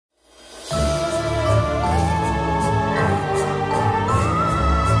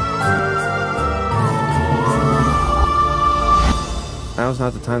now's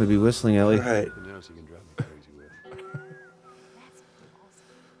not the time to be whistling, Ellie. Right.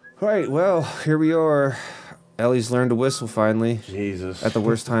 All right, well, here we are. Ellie's learned to whistle finally. Jesus. At the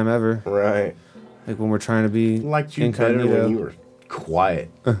worst time ever. Right. Like when we're trying to be Liked you incognito. better when you were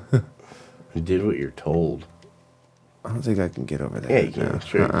quiet. And did what you're told. I don't think I can get over there. Yeah, you can. No.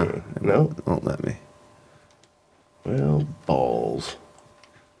 Sure you can. No? Won't let me. Well, balls.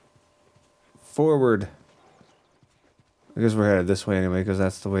 Forward. I guess we're headed this way anyway, because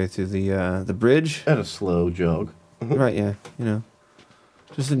that's the way to the bridge. At a slow jog. Right, yeah, you know.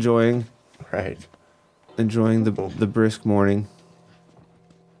 Just enjoying Right. the brisk morning.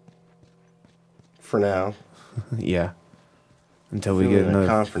 For now. Yeah. Until we get Feeling another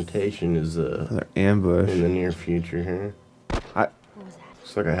confrontation is another ambush. in the near future here.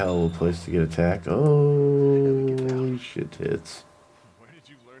 Looks like a hell of a place to get attacked. Oh, shit tits. Where did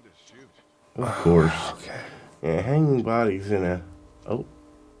you learn to shoot? Of course. Okay. Yeah, hanging bodies in a... Oh.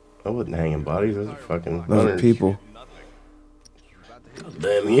 That wasn't hanging bodies. Those are fucking... Those are hunters. people.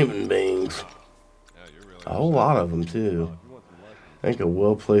 Damn human beings. A whole lot of them, too. I think a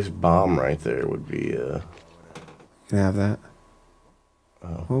well-placed bomb right there would be, Can I have that? Oh,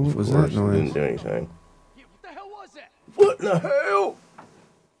 What was of that course, it noise? didn't do anything. Yeah, what the hell was that? What in the hell?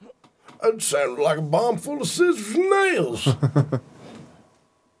 That sounded like a bomb full of scissors and nails.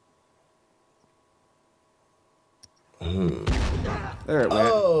 There it went.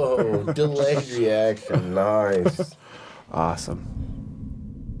 Oh, delayed reaction. Nice. Awesome.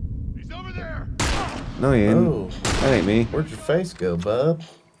 He's over there. No, he ain't. Oh, That ain't me. where'd your face go, bub?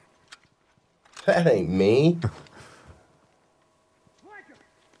 That ain't me.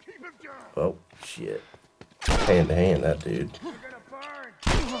 Keep him down. Oh, shit. Hand to hand, that dude. You're gonna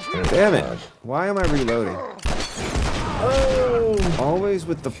burn. Damn it. Why am I reloading? Oh, Always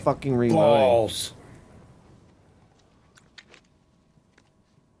with the fucking reloading. balls.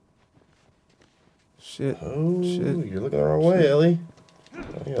 Shit. Oh, Shit. you're looking the wrong way, Ellie. Oh,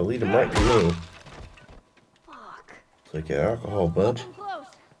 yeah, lead him right to me. Fuck. Take that alcohol, bub. Too close.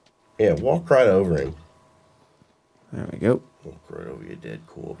 Yeah, walk right over him. There we go. Walk right over your dead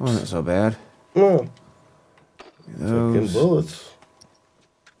corpse. Oh, not so bad. No. Fucking Those. bullets.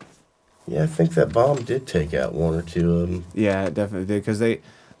 Yeah, I think that bomb did take out one or two of them. Yeah, it definitely did. Because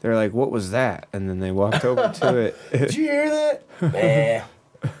they're like, what was that? And then they walked over to it. Did you hear that?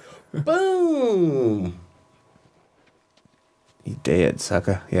 Nah. Boom. He dead,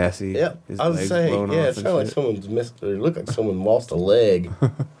 sucker. Yeah, see. Yep. his I was legs saying, blown yeah, off it and sounded like shit. someone's missed, or it looked like someone lost a leg.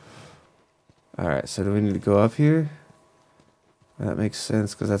 All right, so do we need to go up here? That makes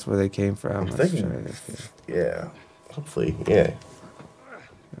sense because that's where they came from. I'm Let's thinking- try this here. Yeah. Hopefully, yeah.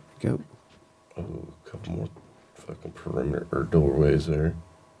 Go. Oh, a couple more fucking perimeter or doorways there.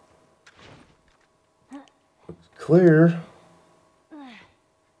 Looks clear.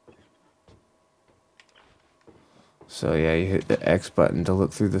 So yeah, you hit the X button to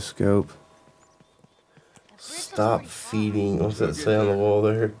look through the scope. Stop feeding. What's that say on the wall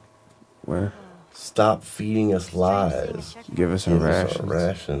there? Where? Stop feeding us lies. Give us our Give us rations. our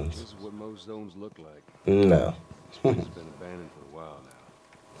rations. This is what most zones look like. No. It's been abandoned for a while now.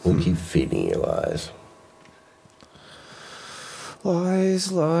 We'll keep feeding you lies.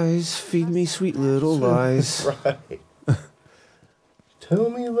 Lies, lies, feed me sweet little lies. Right. Tell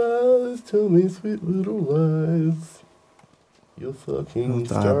me lies, tell me sweet little lies. You'll fucking We'll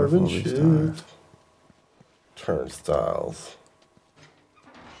die starve and before we shit. starve. Turnstiles.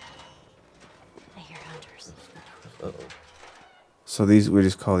 I hear hunters. Uh-oh. So we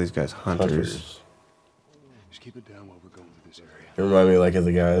just call these guys hunters. Hunters. Just keep it down while we're going through this area. You remind me like of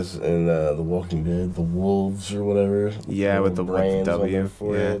the guys in The Walking Dead, the wolves or whatever. Yeah, with the brands on W, their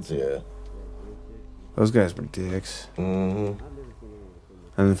foreheads. Yeah. Those guys were dicks. Mm-hmm.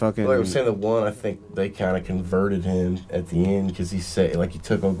 And fucking. Like I was saying, the one, I think they kind of converted him at the end because he said, like, he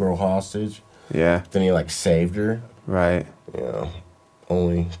took a girl hostage. Yeah, Then he, like, saved her. right, You know,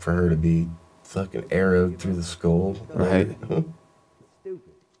 only for her to be fucking arrowed through the skull. right.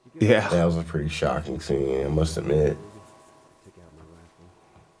 Yeah. That was a pretty shocking scene, I must admit.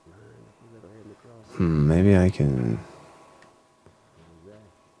 Maybe I can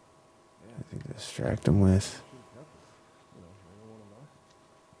distract them with.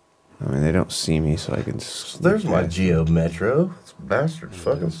 I mean, they don't see me, so I can. So there's my Geo Metro. This bastard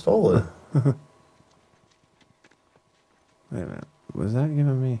fucking stole it. Wait a minute. Was that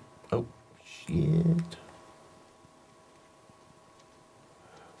giving me? Oh, shit.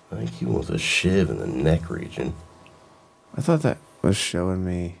 I think he wants a shiv in the neck region. I thought that was showing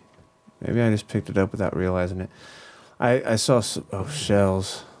me. Maybe I just picked it up without realizing it. I saw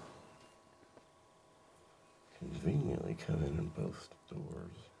shells. Conveniently coming in both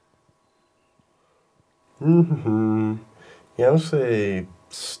doors. Yeah, I'm gonna say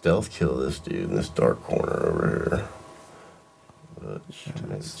stealth kill this dude in this dark corner over here. But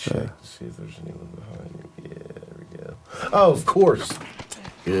let's check to see if there's anyone behind me. Yeah, there we go. Oh, of course.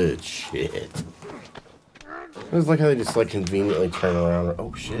 Good shit. It was like how they just like conveniently turn around.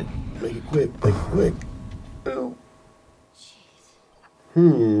 Oh shit! Make it quick! Make it quick! Oh.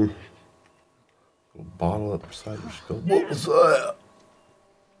 Bottle up beside your skull. What was that?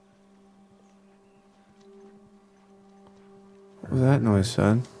 What was that noise,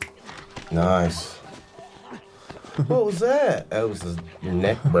 son? Nice. What was that? That was your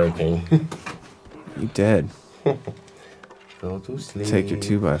neck breaking. You dead. Go to sleep. Take your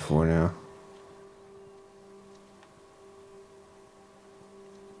 2x4 now.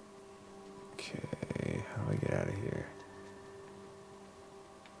 Okay, how do I get out of here?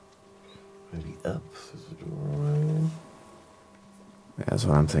 Maybe up through the doorway. Yeah, that's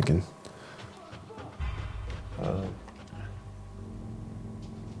what I'm thinking.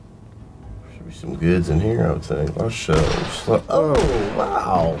 Should be some goods in here, I would think. I'll show. Oh,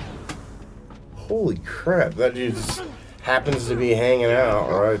 wow. Holy crap. That dude just happens to be hanging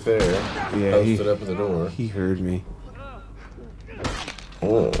out right there. Yeah, posted up at the door. He heard me.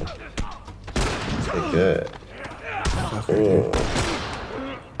 Oh. Take that.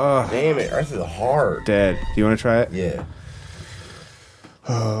 Oh. Damn it, right through the heart. Dead. Do you want to try it? Yeah.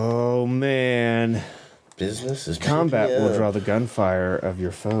 Oh, man. Business is Combat picking will up. draw the gunfire of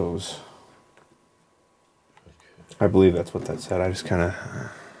your foes. I believe that's what that said. I just kind of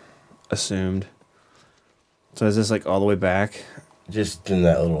assumed. So is this like all the way back? Just in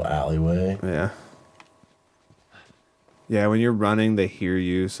that little alleyway. Yeah. Yeah, when you're running, they hear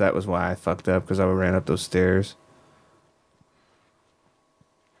you. So that was why I fucked up, because I ran up those stairs.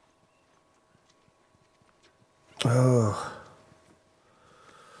 Oh.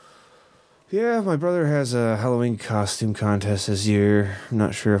 Yeah, my brother has a Halloween costume contest this year. I'm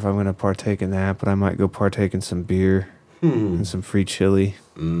not sure if I'm going to partake in that, but I might go partake in some beer and some free chili.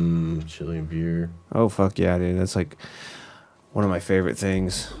 Chili and beer. Oh, fuck yeah, dude. That's like one of my favorite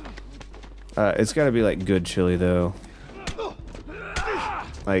things. It's got to be like good chili, though.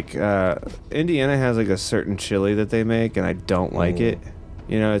 Like, Indiana has like a certain chili that they make, and I don't like it.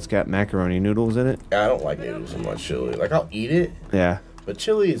 You know, it's got macaroni noodles in it. I don't like noodles in my chili. Like, I'll eat it, Yeah. but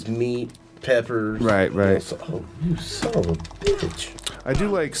chili is meat, peppers. Right, right. You know, so, oh, you son of a bitch. I do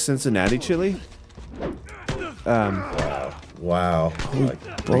like Cincinnati chili. Wow.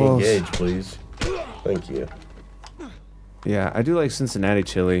 Like, balls. re-engage, please. Thank you. Yeah, I do like Cincinnati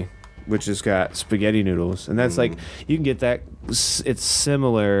chili, which has got spaghetti noodles, and that's like, you can get that. It's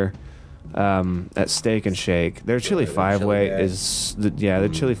similar at Steak and Shake. Their chili five way is the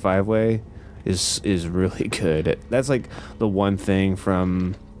chili five way is really good. That's like the one thing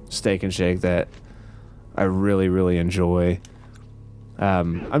from Steak and Shake that I really enjoy.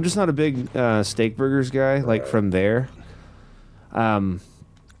 I'm just not a big steak burgers guy. Like from there,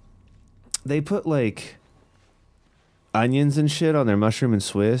 they put like onions and shit on their mushroom and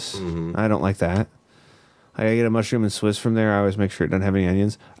Swiss. I don't like that. I get a mushroom and Swiss from there. I always make sure it doesn't have any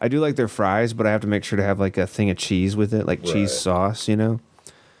onions. I do like their fries, but I have to make sure to have like a thing of cheese with it, like cheese sauce, you know?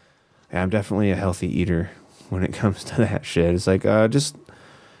 Yeah, I'm definitely a healthy eater when it comes to that shit. It's like, just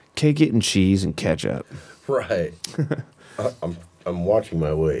cake it in cheese and ketchup. Right. I'm watching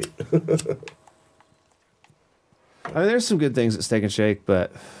my weight. I mean, there's some good things at Steak and Shake,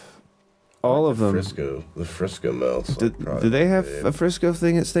 but all of them. The Frisco melts. Do they have a Frisco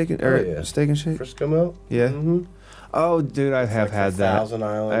thing at Steak and Steak and Shake? Frisco melt? Yeah. Mm-hmm. Oh, dude, I have like had that. Thousand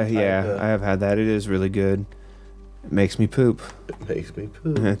Island. Yeah, I have had that. It is really good. It makes me poop. It makes me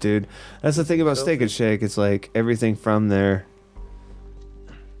poop. Dude, that's the thing about Steak and Shake. It's like everything from there.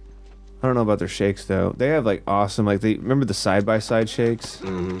 I don't know about their shakes though. They have like awesome, like they remember the side by side shakes.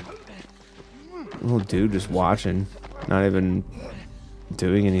 Little dude just watching, not even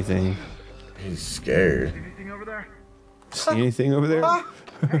doing anything. He's scared. Anything over there? See anything over there?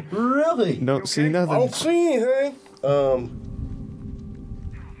 Really? Don't see I nothing. don't see anything.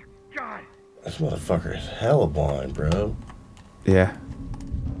 God. This motherfucker is hella blind, bro. Yeah,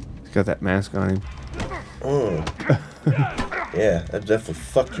 he's got that mask on him. Yeah, that definitely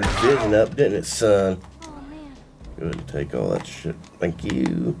fucked your vision up, didn't it, son? Oh man. Go ahead and take all that shit. Thank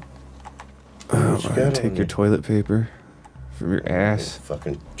you. Oh, What you got take on your you? toilet paper from your ass.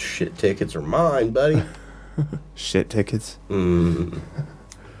 Fucking shit tickets are mine, buddy. Shit tickets. Alright.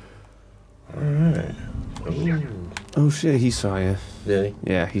 Oh shit, he saw you. Did he?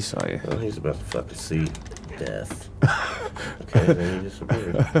 Yeah, he saw you. Oh, he's about to fucking see death. Okay, then he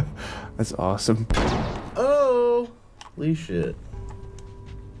disappeared. That's awesome. Oh! Holy shit.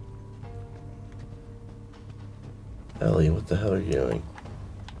 Ellie, what the hell are you doing?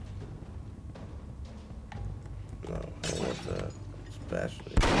 No, I don't want that.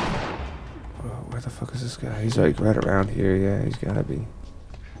 Especially. Oh, where the fuck is this guy? He's like right around here. Yeah, he's gotta be.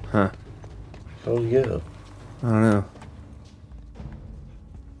 Huh. Oh, yeah. I don't know.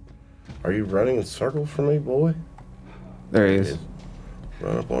 Are you running in circles for me, boy? There he is.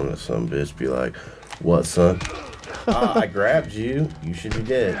 Run up on this son bitch, be like, what, son? I grabbed you. You should be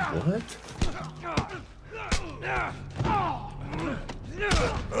dead. What?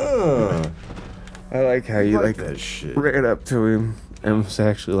 I like how you like that shit. ran up to him and was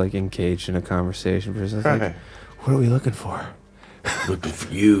actually like engaged in a conversation for a second. Like, what are we looking for? Looking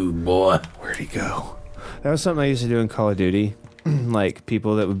for you, boy. Where'd he go? That was something I used to do in Call of Duty. Like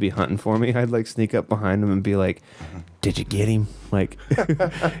people that would be hunting for me, I'd like sneak up behind them and be like, "Did you get him?" Like,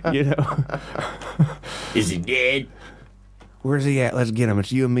 you know, Is he dead? where's he at? Let's get him.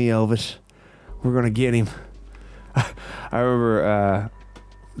 It's you and me, Elvis. We're gonna get him. I remember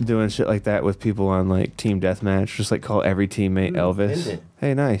doing shit like that with people on like Team Deathmatch. Just like call every teammate Elvis. pendant.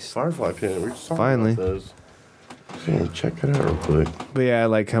 Hey, nice. Firefly pin. We're just talking Finally. about those. So check it out real quick. But yeah, I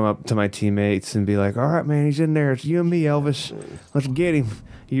like come up to my teammates and be like, "All right, man, he's in there. It's you and me, Elvis. Let's get him.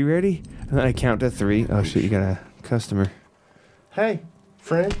 You ready?" And then I count to 3. Oh shit, you got a customer. Hey,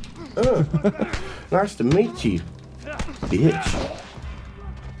 friend. Nice to meet you, bitch.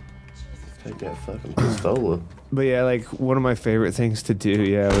 Take that fucking pistola. But yeah, like one of my favorite things to do,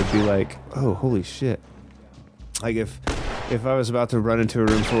 yeah, would be like, oh, holy shit. Like if I was about to run into a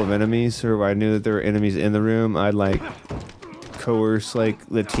room full of enemies, or I knew that there were enemies in the room, I'd like coerce like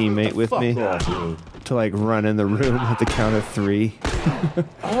the teammate with me Fuck off, me. to like run in the room at the count of 3.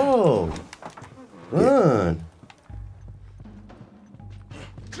 Oh, run.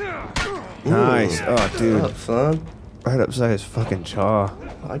 Nice. Oh, What's dude. up, son? Right upside his fucking jaw.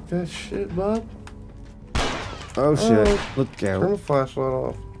 Like that shit, bub? Oh shit. Oh. Look Turn out. the flashlight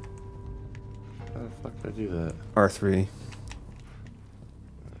off. How the fuck did I do that? R3.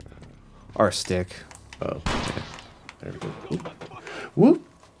 R stick. Oh, there we go. Whoop.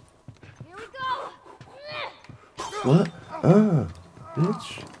 Here we go. What?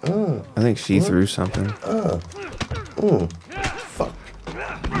 Bitch. I think she threw something. Fuck.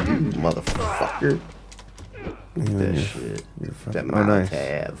 You motherfucker. Look at that shit. You're fucking, That oh, nice.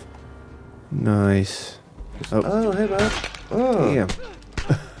 have. Nice. Oh, hey, bud. Damn.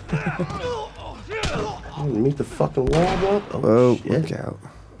 Meet the fucking wall, bud. Oh, shit. look out.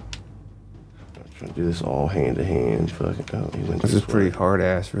 I'm trying to do this all hand to hand. Fucking. Oh, he went This is pretty hard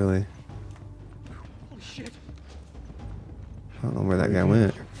ass, really. Holy shit. I don't know where that guy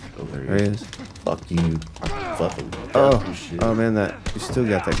went. Oh, there There he he is. Fuck you. Fucking. Oh, you shit. oh man, that you still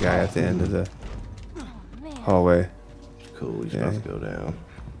got that guy at the end of the Man. hallway. Cool. He's Yeah. about to go down.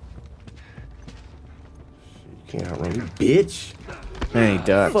 You can't outrun me, bitch. Man, he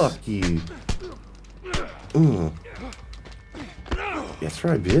ducks. Fuck you. That's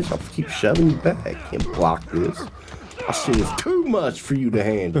right, bitch. I'll keep shoving you back. Can't block this. I see it's too much for you to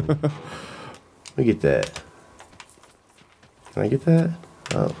handle. Let me get that. Can I get that?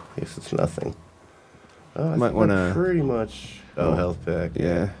 Oh, I guess it's nothing. Oh, I Might think wanna- we're pretty much. Oh, health pack.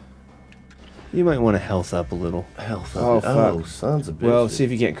 Yeah. You might want to health up a little. Health. Oh, up. fuck. Oh, sons of bitches. Well, see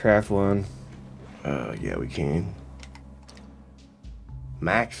if you can't craft one. Yeah, we can.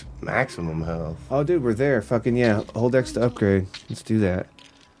 Maximum health. Oh, dude, we're there. Fucking yeah. Hold X to upgrade. Let's do that.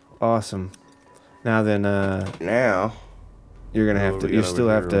 Awesome. Now then, Now. you're gonna Oh, have what to. we You got still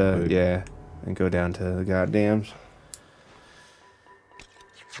over have here real to, quick? yeah, and go down to the goddams.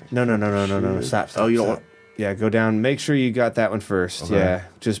 No. Shit. Stop. Oh, you don't stop. want. Yeah, go down. Make sure you got that one first. Okay. Yeah,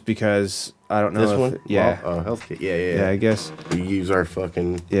 just because I don't know. This if one? it- yeah. Oh, health kit. Yeah, Yeah, I guess. We use our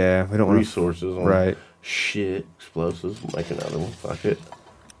fucking Yeah, we don't want to. resources on Right. shit, explosives. We'll make another one. Fuck it.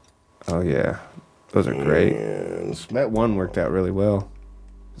 Oh yeah, those are great. And That one worked out really well.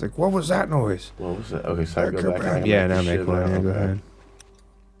 It's like, what was that noise? what was that? Okay, so I go back. And Yeah, make now the make shit one. out. Yeah, go Okay. ahead.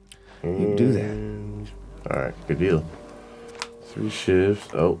 You do that. And- All right, good deal. 3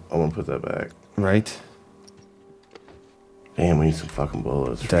 shifts. Oh, I want to put that back. Right. Damn, we need some fucking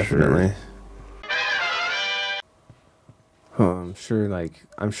bullets. for Definitely. Sure. Oh,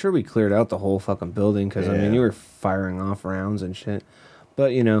 I'm sure we cleared out the whole fucking building because I mean Yeah. you were firing off rounds and shit.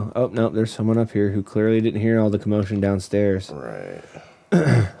 But you know, oh no, there's someone up here who clearly didn't hear all the commotion downstairs. Right.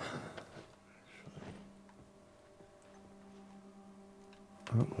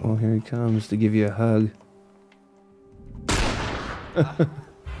 Oh, well, here he comes to give you a hug.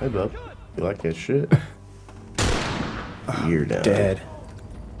 Hey, bub. You like that shit? You're down. Dead.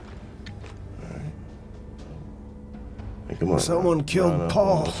 Hey, come on. Someone killed Run up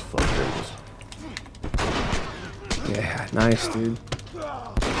Paul. on this fucker and just Yeah, nice, dude.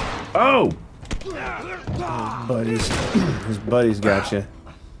 Oh! Buddies. His buddies got you.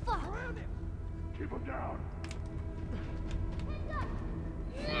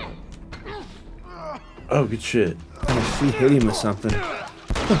 Oh, good shit. Oh, she hit him with something.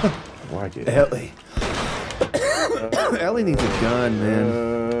 Like it. Ellie. Ellie needs a gun,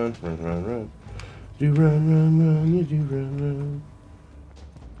 man. Run. Do run, you do run.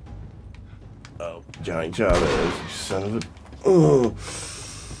 Oh, Johnny Chavez, you son of a... Oh.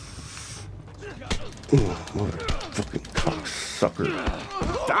 What a fucking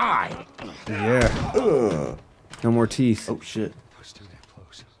cocksucker. Die! Yeah. No more teeth. Oh, shit. Push too damn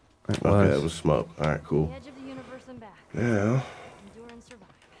close. It Okay, was. that was smoke. Alright, cool. The edge of the universe and back. Yeah. Endure and survive.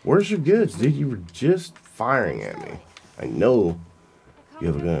 Where's your goods, dude? You were just firing at me. I know you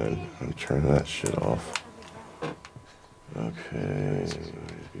have a gun. I'm turning that shit off. Okay.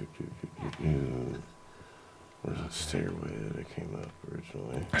 Where's that stairway that I came up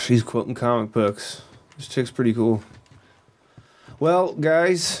originally? She's quoting comic books. This chick's pretty cool. Well,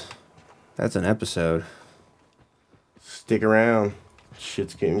 guys, that's an episode. Stick around.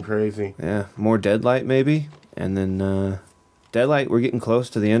 Shit's getting crazy. Yeah, more Deadlight maybe, and then Deadlight. We're getting close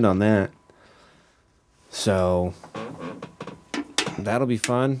to the end on that, so that'll be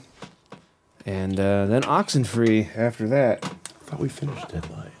fun. And then Oxenfree after that. I thought we finished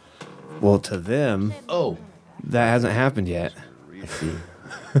Deadlight. Well, to them, Oh, that hasn't happened yet. I see.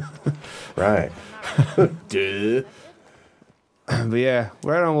 Right. Duh. But yeah,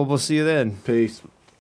 right on. We'll see you then. Peace.